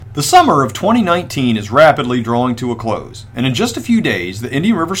The summer of 2019 is rapidly drawing to a close, and in just a few days, the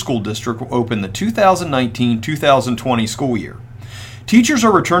Indian River School District will open the 2019-2020 school year. Teachers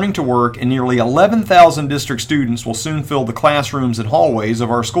are returning to work, and nearly 11,000 district students will soon fill the classrooms and hallways of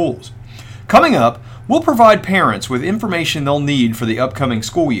our schools. Coming up, we'll provide parents with information they'll need for the upcoming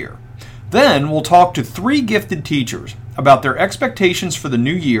school year. Then, we'll talk to 3 gifted teachers about their expectations for the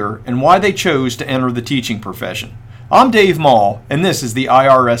new year and why they chose to enter the teaching profession. I'm Dave Mall, and this is the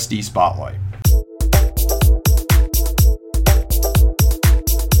IRSD Spotlight.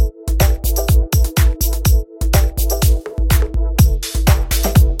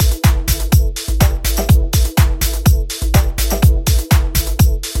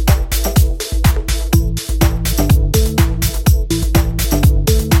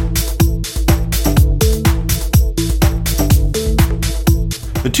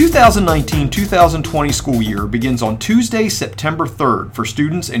 The 2019-2020 school year begins on Tuesday, September 3rd for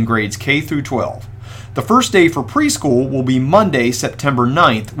students in grades K through 12. The first day for preschool will be Monday, September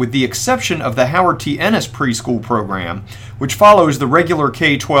 9th, with the exception of the Howard T. Ennis preschool program, which follows the regular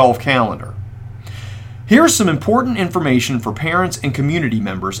K-12 calendar. Here's some important information for parents and community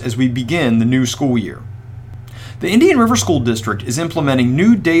members as we begin the new school year. The Indian River School District is implementing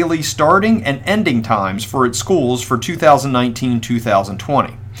new daily starting and ending times for its schools for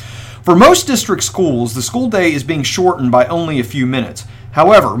 2019-2020. For most district schools, the school day is being shortened by only a few minutes.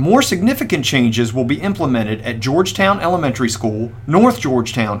 However, more significant changes will be implemented at Georgetown Elementary School, North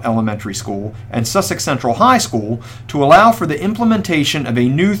Georgetown Elementary School, and Sussex Central High School to allow for the implementation of a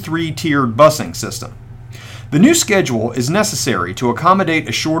new 3-tiered busing system. The new schedule is necessary to accommodate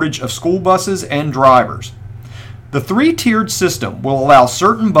a shortage of school buses and drivers. The 3-tiered system will allow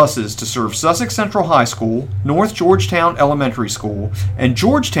certain buses to serve Sussex Central High School, North Georgetown Elementary School, and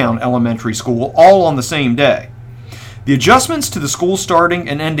Georgetown Elementary School all on the same day. The adjustments to the school starting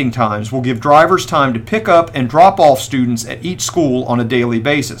and ending times will give drivers time to pick up and drop off students at each school on a daily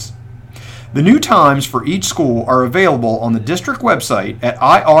basis. The new times for each school are available on the district website at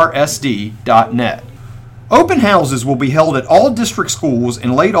irsd.net. Open houses will be held at all district schools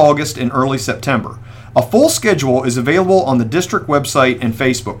in late August and early September. A full schedule is available on the district website and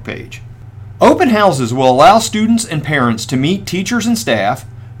Facebook page. Open houses will allow students and parents to meet teachers and staff,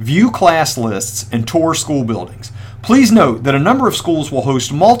 view class lists, and tour school buildings. Please note that a number of schools will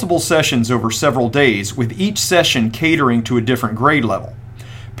host multiple sessions over several days, with each session catering to a different grade level.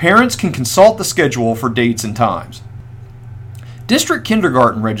 Parents can consult the schedule for dates and times. District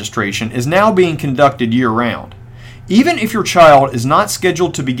kindergarten registration is now being conducted year-round. Even if your child is not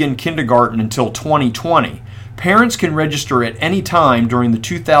scheduled to begin kindergarten until 2020, parents can register at any time during the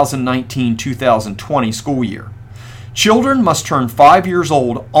 2019-2020 school year. Children must turn 5 years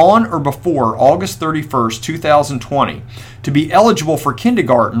old on or before August 31, 2020 to be eligible for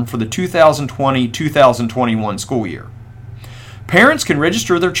kindergarten for the 2020-2021 school year. Parents can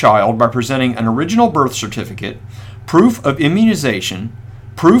register their child by presenting an original birth certificate, proof of immunization,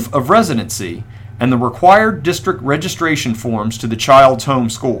 proof of residency, and the required district registration forms to the child's home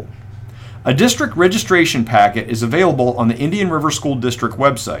school. A district registration packet is available on the Indian River School District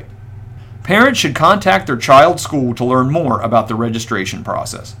website. Parents should contact their child's school to learn more about the registration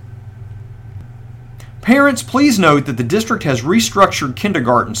process. Parents, please note that the district has restructured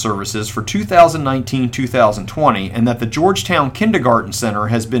kindergarten services for 2019-2020 and that the Georgetown Kindergarten Center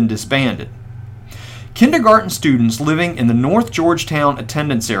has been disbanded. Kindergarten students living in the North Georgetown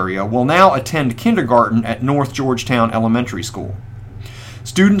attendance area will now attend kindergarten at North Georgetown Elementary School.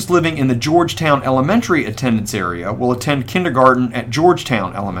 Students living in the Georgetown Elementary attendance area will attend kindergarten at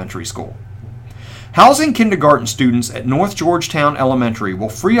Georgetown Elementary School. Housing kindergarten students at North Georgetown Elementary will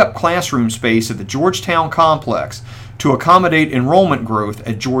free up classroom space at the Georgetown complex to accommodate enrollment growth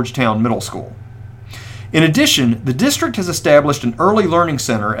at Georgetown Middle School. In addition, the district has established an early learning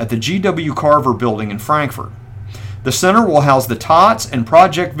center at the G.W. Carver building in Frankfort. The center will house the TOTS and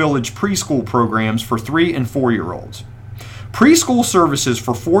Project Village preschool programs for 3- and 4-year-olds. Preschool services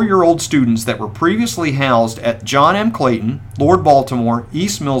for 4-year-old students that were previously housed at John M. Clayton, Lord Baltimore,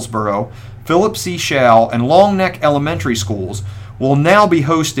 East Millsboro, Philip C. Schau, and Long Neck Elementary schools will now be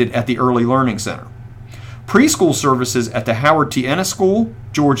hosted at the Early Learning Center. Preschool services at the Howard T. Ennis School,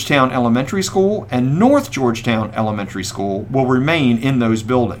 Georgetown Elementary School, and North Georgetown Elementary School will remain in those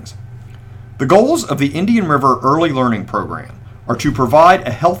buildings. The goals of the Indian River Early Learning Program are to provide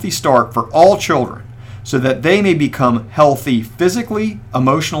a healthy start for all children so that they may become healthy physically,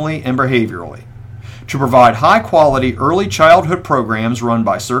 emotionally, and behaviorally, to provide high-quality early childhood programs run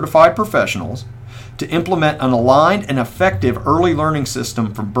by certified professionals, to implement an aligned and effective early learning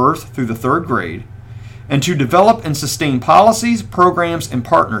system from birth through the 3rd grade, and to develop and sustain policies, programs, and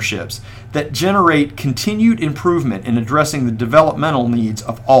partnerships that generate continued improvement in addressing the developmental needs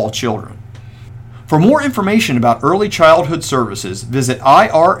of all children. For more information about early childhood services, visit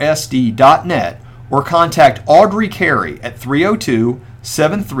irsd.net or contact Audrey Carey at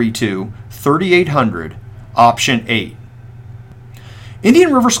 302-732-3800, option 8.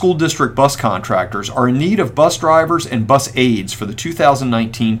 Indian River School District bus contractors are in need of bus drivers and bus aides for the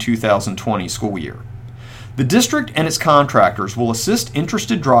 2019-2020 school year. The district and its contractors will assist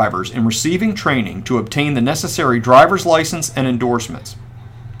interested drivers in receiving training to obtain the necessary driver's license and endorsements.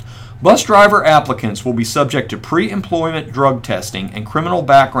 Bus driver applicants will be subject to pre-employment drug testing and criminal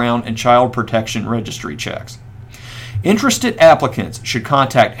background and child protection registry checks. Interested applicants should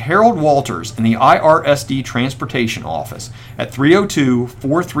contact Harold Walters in the IRSD Transportation Office at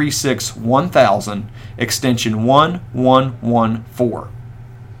 302-436-1000, extension 1114.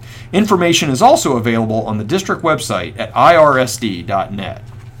 Information is also available on the district website at irsd.net.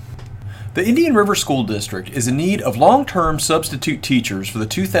 The Indian River School District is in need of long-term substitute teachers for the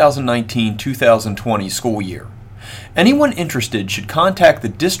 2019-2020 school year. Anyone interested should contact the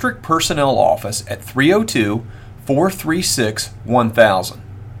District Personnel Office at 302-436-1000.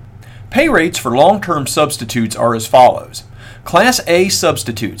 Pay rates for long-term substitutes are as follows. Class A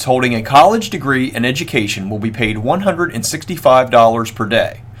substitutes holding a college degree in education will be paid $165 per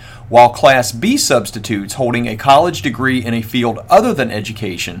day, while Class B substitutes holding a college degree in a field other than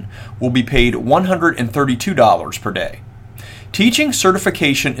education will be paid $132 per day. Teaching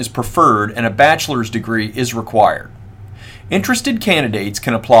certification is preferred and a bachelor's degree is required. Interested candidates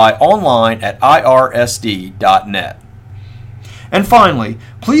can apply online at irsd.net. And finally,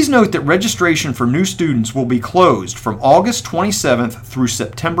 please note that registration for new students will be closed from August 27th through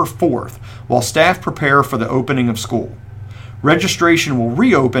September 4th while staff prepare for the opening of school. Registration will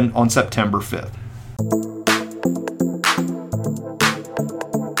reopen on September 5th.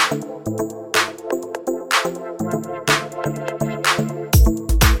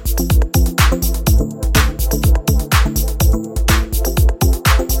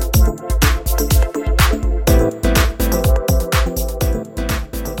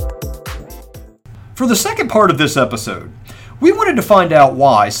 For the second part of this episode, we wanted to find out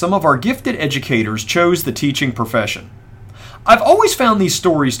why some of our gifted educators chose the teaching profession. I've always found these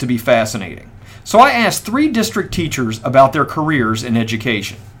stories to be fascinating, so I asked 3 district teachers about their careers in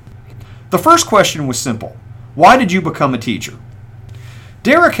education. The first question was simple. Why did you become a teacher?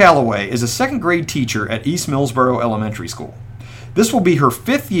 Dara Calloway is a 2nd grade teacher at East Millsboro Elementary School. This will be her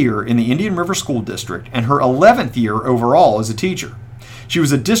 5th year in the Indian River School District and her 11th year overall as a teacher. She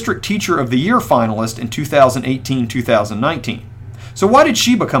was a District Teacher of the Year finalist in 2018-2019. So why did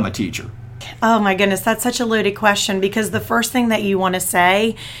she become a teacher? Oh my goodness, that's such a loaded question, because the first thing that you want to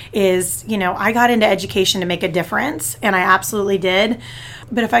say is, I got into education to make a difference, and I absolutely did.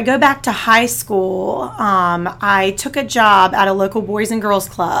 But if I go back to high school, I took a job at a local Boys and Girls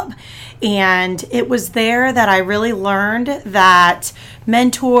Club, and it was there that I really learned that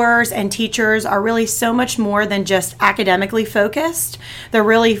mentors and teachers are really so much more than just academically focused. They're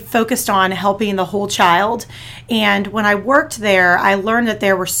really focused on helping the whole child. And when I worked there, I learned that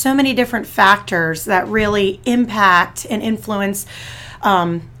there were so many different factors that really impact and influence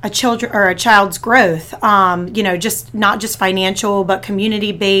a child's growth, just not just financial, but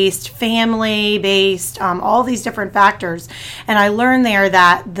community-based, family-based, all these different factors. And I learned there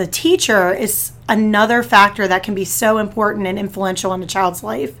that the teacher is another factor that can be so important and influential in a child's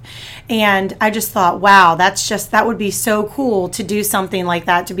life. And I just thought, wow, that would be so cool to do something like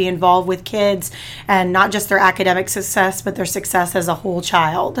that, to be involved with kids and not just their academic success, but their success as a whole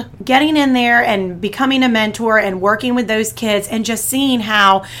child. Getting in there and becoming a mentor and working with those kids and just seeing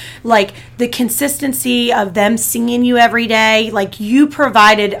how, the consistency of them seeing you every day, you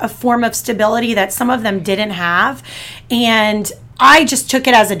provided a form of stability that some of them didn't have. And I just took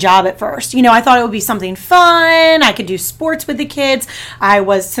it as a job at first. I thought it would be something fun. I could do sports with the kids.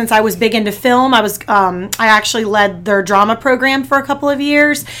 Since I was big into film, I actually led their drama program for a couple of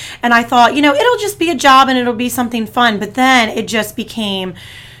years. And I thought, it'll just be a job and it'll be something fun. But then it just became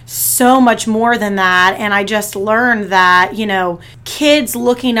so much more than that. And I just learned that, kids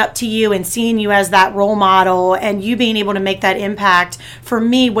looking up to you and seeing you as that role model and you being able to make that impact, for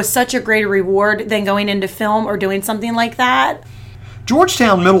me, was such a greater reward than going into film or doing something like that.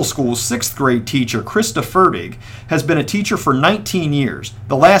 Georgetown Middle School's 6th grade teacher, Krista Ferdig, has been a teacher for 19 years,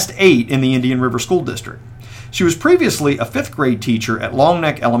 the last 8 in the Indian River School District. She was previously a 5th grade teacher at Long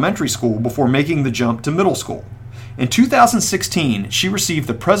Neck Elementary School before making the jump to middle school. In 2016, she received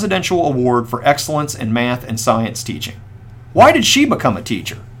the Presidential Award for Excellence in Math and Science Teaching. Why did she become a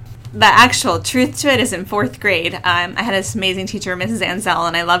teacher? The actual truth to it is in 4th grade. I had this amazing teacher, Mrs. Ansell,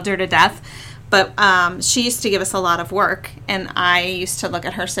 and I loved her to death. But she used to give us a lot of work, and I used to look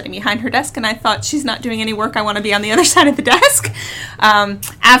at her sitting behind her desk, and I thought, she's not doing any work. I want to be on the other side of the desk.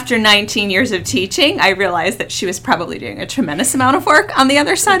 After 19 years of teaching, I realized that she was probably doing a tremendous amount of work on the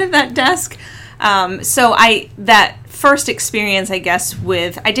other side of that desk. That first experience, I guess,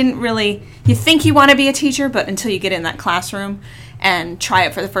 you think you want to be a teacher, but until you get in that classroom and try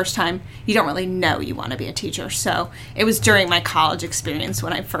it for the first time, you don't really know you want to be a teacher. So it was during my college experience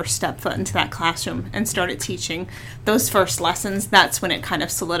when I first stepped foot into that classroom and started teaching those first lessons. That's when it kind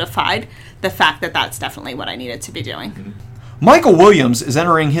of solidified the fact that that's definitely what I needed to be doing. Michael Williams is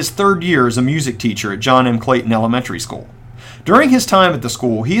entering his 3rd year as a music teacher at John M. Clayton Elementary School. During his time at the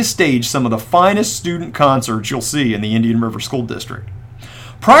school, he has staged some of the finest student concerts you'll see in the Indian River School District.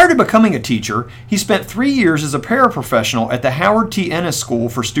 Prior to becoming a teacher, he spent 3 years as a paraprofessional at the Howard T. Ennis School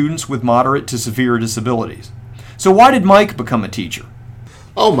for students with moderate to severe disabilities. So why did Mike become a teacher?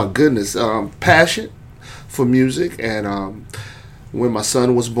 Oh my goodness, passion for music, and when my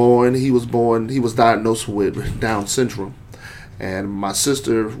son was born, he was diagnosed with Down syndrome, and my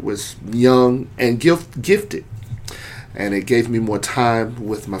sister was young and gifted. And it gave me more time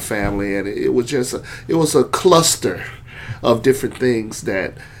with my family, and it was a cluster of different things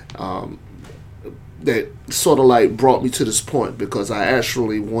that sort of like brought me to this point, because I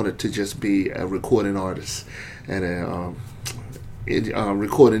actually wanted to just be a recording artist and a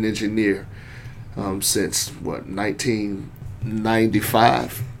recording engineer since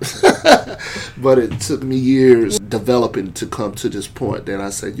 1995. But it took me years developing to come to this point that I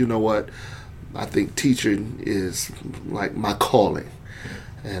said, you know what, I think teaching is like my calling.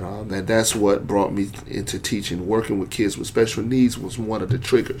 And that's what brought me into teaching. Working with kids with special needs was one of the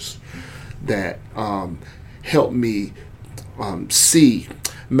triggers that helped me see.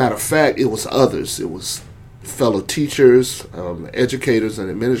 Matter of fact, it was others. It was fellow teachers, educators, and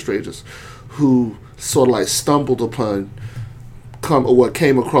administrators who sort of like stumbled upon what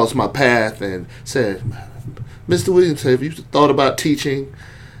came across my path and said, Mr. Williams, have you thought about teaching?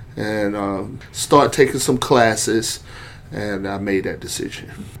 And start taking some classes. And I made that decision.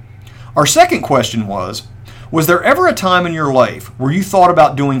 Our second question was there ever a time in your life where you thought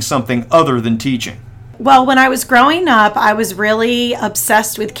about doing something other than teaching? Well, when I was growing up, I was really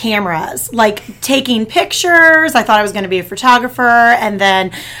obsessed with cameras, like taking pictures. I thought I was going to be a photographer. And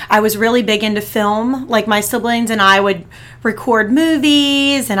then I was really big into film. Like my siblings and I would record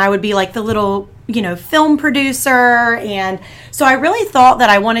movies, and I would be like the little, film producer. And so I really thought that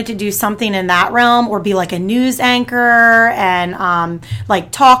I wanted to do something in that realm, or be like a news anchor and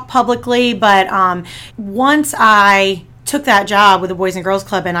like talk publicly. But once I took that job with the Boys and Girls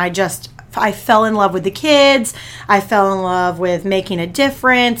Club, and I fell in love with the kids. I fell in love with making a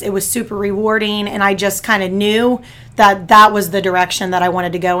difference. It was super rewarding, and I just kind of knew that was the direction that I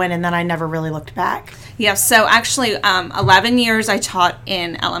wanted to go in, and then I never really looked back. Yeah, so actually 11 years I taught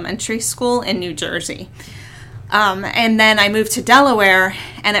in elementary school in New Jersey. And then I moved to Delaware,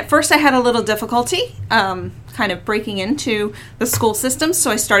 and at first I had a little difficulty kind of breaking into the school system,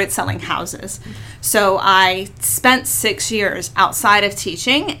 so I started selling houses. So I spent 6 years outside of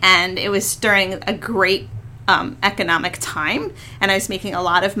teaching, and it was during a great economic time, and I was making a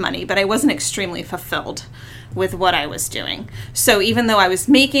lot of money, but I wasn't extremely fulfilled with what I was doing. So even though I was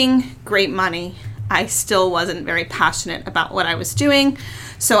making great money, I still wasn't very passionate about what I was doing.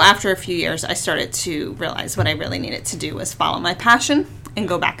 So after a few years, I started to realize what I really needed to do was follow my passion and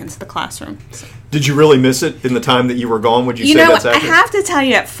go back into the classroom. So. Did you really miss it in the time that you were gone? Would you say that's accurate? I have to tell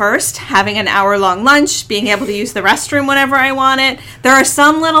you, at first, having an hour-long lunch, being able to use the restroom whenever I wanted, there are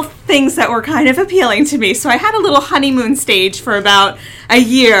some little things that were kind of appealing to me. So I had a little honeymoon stage for about a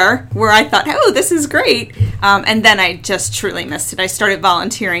year where I thought, oh, this is great. And then I just truly missed it. I started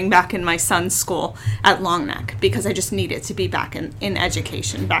volunteering back in my son's school at Long Neck because I just needed to be back in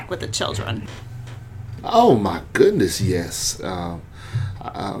education, back with the children. Oh, my goodness, yes.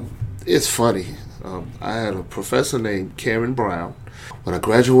 It's funny. I had a professor named Karen Brown. When I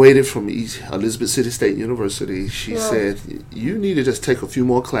graduated from Elizabeth City State University, she said, you need to just take a few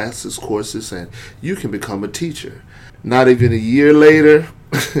more courses, and you can become a teacher. Not even a year later,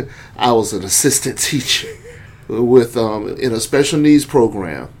 I was an assistant teacher with in a special needs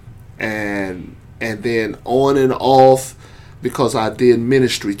program. And then on and off, because I did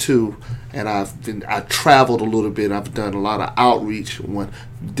ministry too, and I traveled a little bit. I've done a lot of outreach. When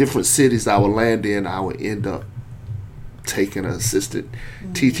different cities I would land in, I would end up taking an assistant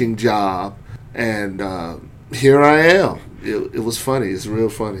teaching job, and here I am. It was funny. It's real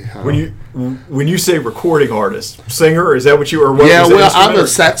funny. When you say recording artist, singer, is that what you or what? Yeah, well, I'm a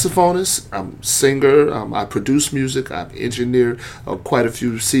saxophonist. I'm a singer. I produce music. I've engineered quite a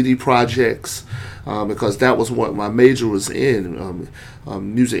few CD projects because that was what my major was in.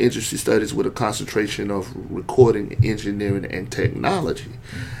 Music industry studies with a concentration of recording, engineering, and technology.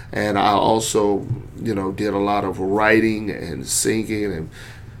 And I also, did a lot of writing and singing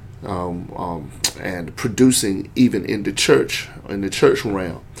and producing, even in the church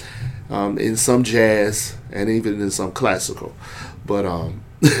realm, in some jazz and even in some classical. But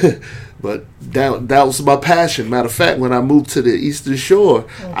but that was my passion. Matter of fact, when I moved to the Eastern Shore,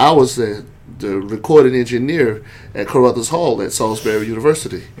 I was the recording engineer at Carruthers Hall at Salisbury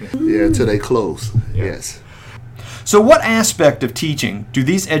University. Yeah, until they closed. Yeah. Yes. So what aspect of teaching do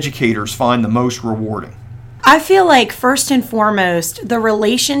these educators find the most rewarding? I feel like first and foremost, the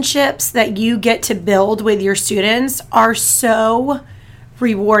relationships that you get to build with your students are so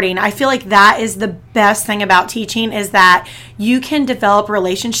rewarding. I feel like that is the best thing about teaching, is that you can develop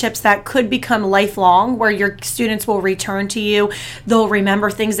relationships that could become lifelong, where your students will return to you. They'll remember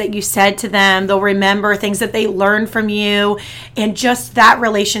things that you said to them. They'll remember things that they learned from you. And just that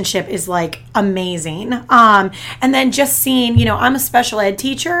relationship is like amazing. And then just seeing, I'm a special ed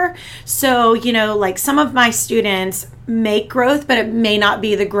teacher. So, like some of my students make growth, but it may not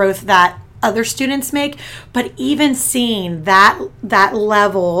be the growth that other students make. But even seeing that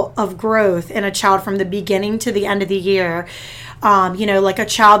level of growth in a child from the beginning to the end of the year, like a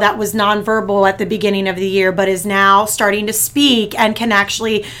child that was nonverbal at the beginning of the year but is now starting to speak and can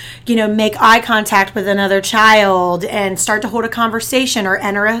actually make eye contact with another child and start to hold a conversation or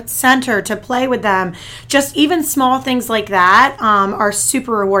enter a center to play with them. Just even small things like that are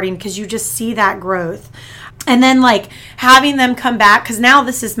super rewarding, because you just see that growth. And then like having them come back, because now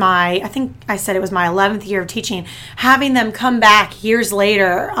this is I think I said it was my 11th year of teaching, having them come back years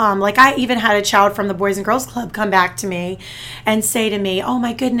later. Like I even had a child from the Boys and Girls Club come back to me and say to me, oh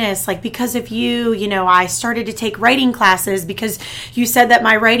my goodness, like because of you, I started to take writing classes because you said that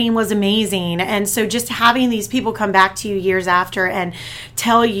my writing was amazing. And so just having these people come back to you years after and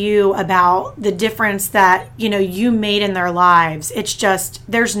tell you about the difference that, you made in their lives, it's just,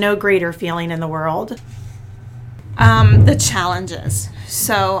 there's no greater feeling in the world. The challenges.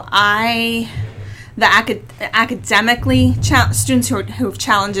 So academically, students who have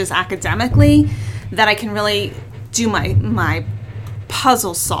challenges academically, that I can really do my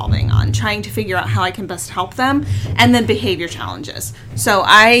puzzle solving on, trying to figure out how I can best help them, and then behavior challenges. So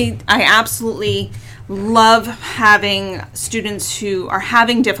I absolutely love having students who are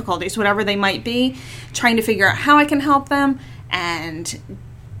having difficulties, whatever they might be, trying to figure out how I can help them, and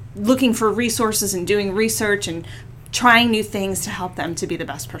looking for resources and doing research and trying new things to help them to be the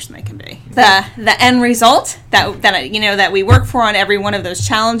best person they can be. The end result that we work for on every one of those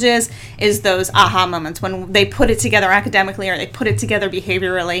challenges is those aha moments when they put it together academically or they put it together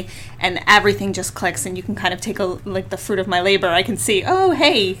behaviorally, and everything just clicks, and you can kind of take the fruit of my labor. I can see, oh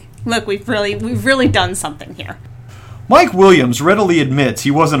hey, look, we've really done something here. Mike Williams readily admits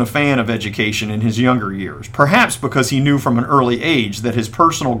he wasn't a fan of education in his younger years, perhaps because he knew from an early age that his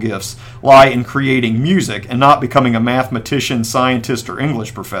personal gifts lie in creating music and not becoming a mathematician, scientist, or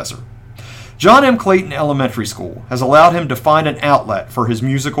English professor. John M. Clayton Elementary School has allowed him to find an outlet for his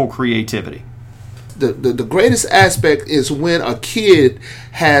musical creativity. The greatest aspect is when a kid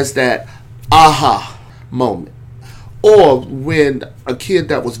has that aha moment, or when a kid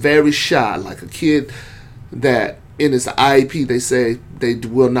that was very shy, like a kid that in his IEP, they say they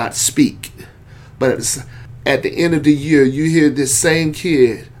will not speak. But at the end of the year, you hear this same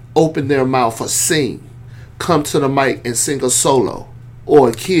kid open their mouth or sing, come to the mic and sing a solo. Or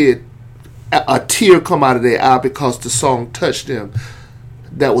a kid, a tear come out of their eye because the song touched them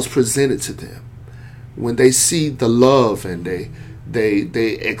that was presented to them. When they see the love and they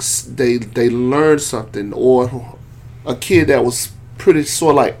learn something. Or a kid that was pretty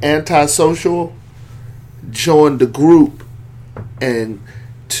sort of like antisocial, join the group and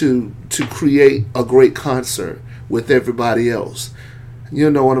to create a great concert with everybody else. You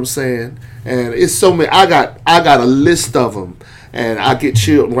know what I'm saying? And it's so many. I got a list of them, and I get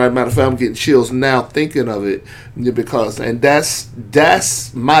chills. Right, matter of fact, I'm getting chills now thinking of it, because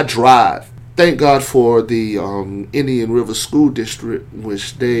that's my drive. Thank God for the Indian River School District,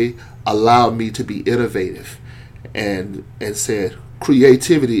 which they allowed me to be innovative, and said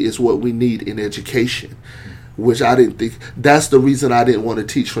creativity is what we need in education, which I didn't think. That's the reason I didn't want to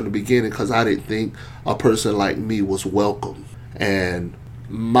teach from the beginning, because I didn't think a person like me was welcome. And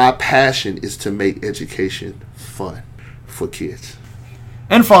my passion is to make education fun for kids.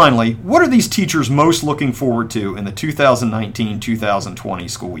 And finally, what are these teachers most looking forward to in the 2019-2020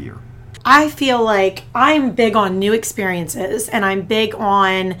 school year? I feel like I'm big on new experiences, and I'm big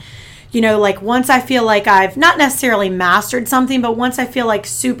on, like once I feel like I've not necessarily mastered something, but once I feel like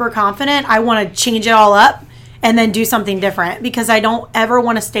super confident, I want to change it all up and then do something different, because I don't ever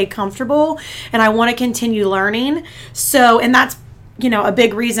want to stay comfortable and I want to continue learning. So, and that's a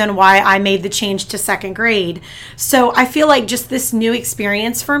big reason why I made the change to second grade. So I feel like just this new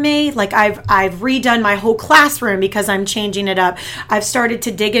experience for me, like I've redone my whole classroom because I'm changing it up. I've started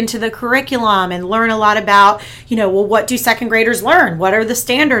to dig into the curriculum and learn a lot about, what do second graders learn? What are the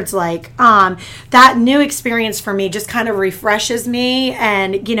standards like? That new experience for me just kind of refreshes me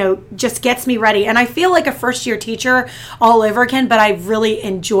and, just gets me ready. And I feel like a first year teacher all over again, but I really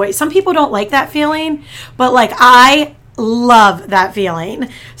enjoy. Some people don't like that feeling, but like I love that feeling.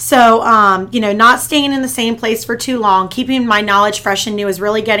 So, not staying in the same place for too long, keeping my knowledge fresh and new is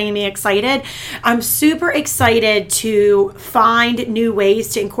really getting me excited. I'm super excited to find new ways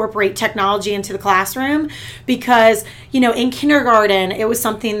to incorporate technology into the classroom because, in kindergarten, it was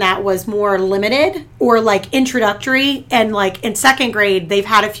something that was more limited or like introductory, and like in second grade, they've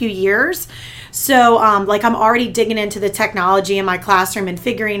had a few years. So, I'm already digging into the technology in my classroom and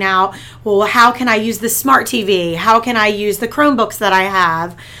figuring out, well, how can I use the smart TV? How can I use the Chromebooks that I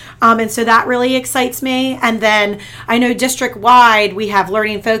have? And so that really excites me. And then I know district-wide we have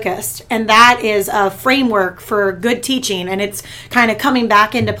Learning Focused, and that is a framework for good teaching, and it's kind of coming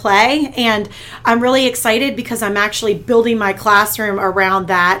back into play. And I'm really excited because I'm actually building my classroom around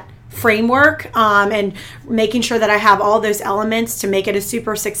that framework and making sure that I have all those elements to make it a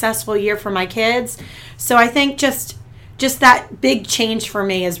super successful year for my kids. So I think just that big change for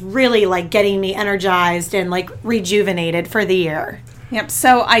me is really like getting me energized and like rejuvenated for the year. Yep.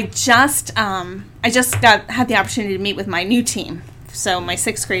 So I just had the opportunity to meet with my new team, so my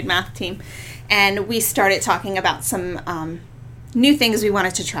 6th grade math team, and we started talking about some new things we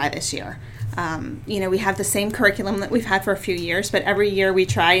wanted to try this year. We have the same curriculum that we've had for a few years, but every year we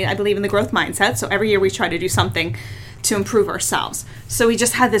try, I believe in the growth mindset, so every year we try to do something to improve ourselves. So we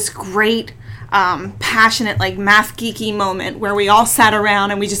just had this great, passionate, like math geeky moment where we all sat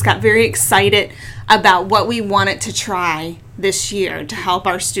around and we just got very excited about what we wanted to try this year to help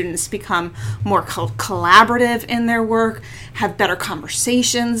our students become more collaborative in their work, have better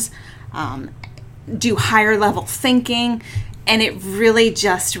conversations, do higher level thinking. And it really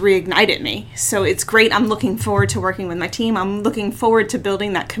just reignited me. So it's great. I'm looking forward to working with my team. I'm looking forward to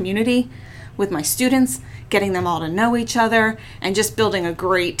building that community with my students, getting them all to know each other, and just building a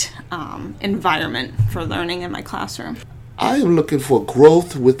great environment for learning in my classroom. I am looking for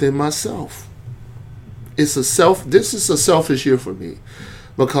growth within myself. This is a selfish year for me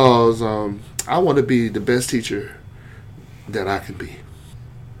because I want to be the best teacher that I can be.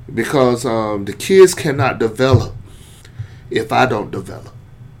 Because the kids cannot develop if I don't develop.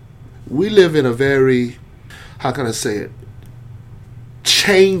 We live in a very,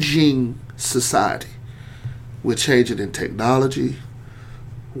 changing society. We're changing in technology.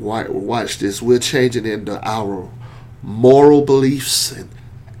 Watch this. We're changing into our moral beliefs.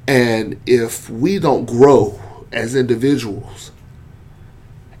 And if we don't grow as individuals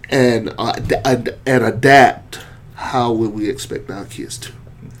and adapt, how will we expect our kids to?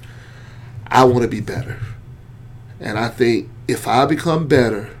 I want to be better. And I think if I become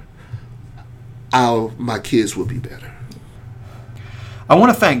better, my kids will be better. I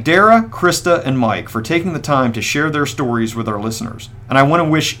want to thank Dara, Krista, and Mike for taking the time to share their stories with our listeners. And I want to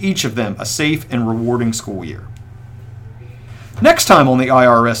wish each of them a safe and rewarding school year. Next time on the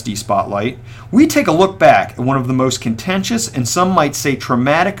IRSD Spotlight, we take a look back at one of the most contentious and some might say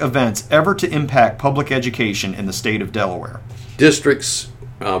traumatic events ever to impact public education in the state of Delaware. Districts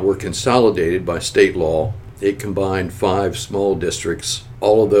were consolidated by state law. It combined 5 small districts.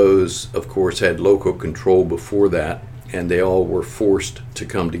 All of those, of course, had local control before that, and they all were forced to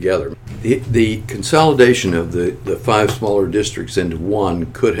come together. The consolidation of the 5 smaller districts into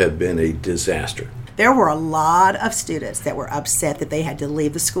one could have been a disaster. There were a lot of students that were upset that they had to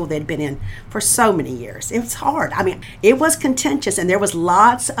leave the school they'd been in for so many years. It was hard. I mean, it was contentious, and there was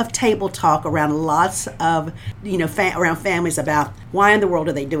lots of table talk around lots of, around families about why in the world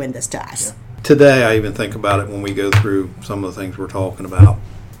are they doing this to us? Yeah. Today, I even think about it when we go through some of the things we're talking about.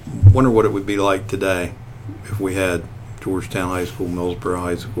 Wonder what it would be like today if we had Georgetown High School, Millsboro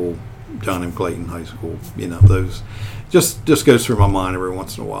High School, John M. Clayton High School. Those just goes through my mind every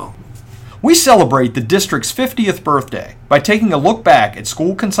once in a while. We celebrate the district's 50th birthday by taking a look back at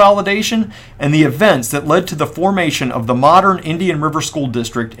school consolidation and the events that led to the formation of the modern Indian River School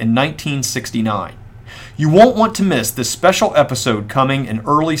District in 1969. You won't want to miss this special episode coming in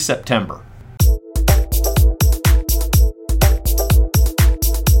early September.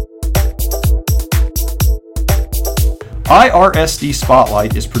 IRSD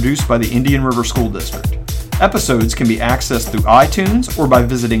Spotlight is produced by the Indian River School District. Episodes can be accessed through iTunes or by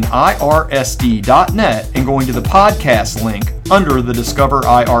visiting irsd.net and going to the podcast link under the Discover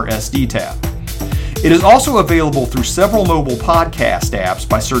IRSD tab. It is also available through several mobile podcast apps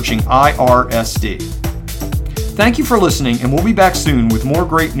by searching IRSD. Thank you for listening, and we'll be back soon with more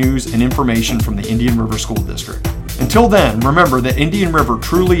great news and information from the Indian River School District. Until then, remember that Indian River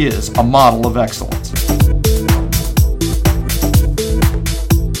truly is a model of excellence.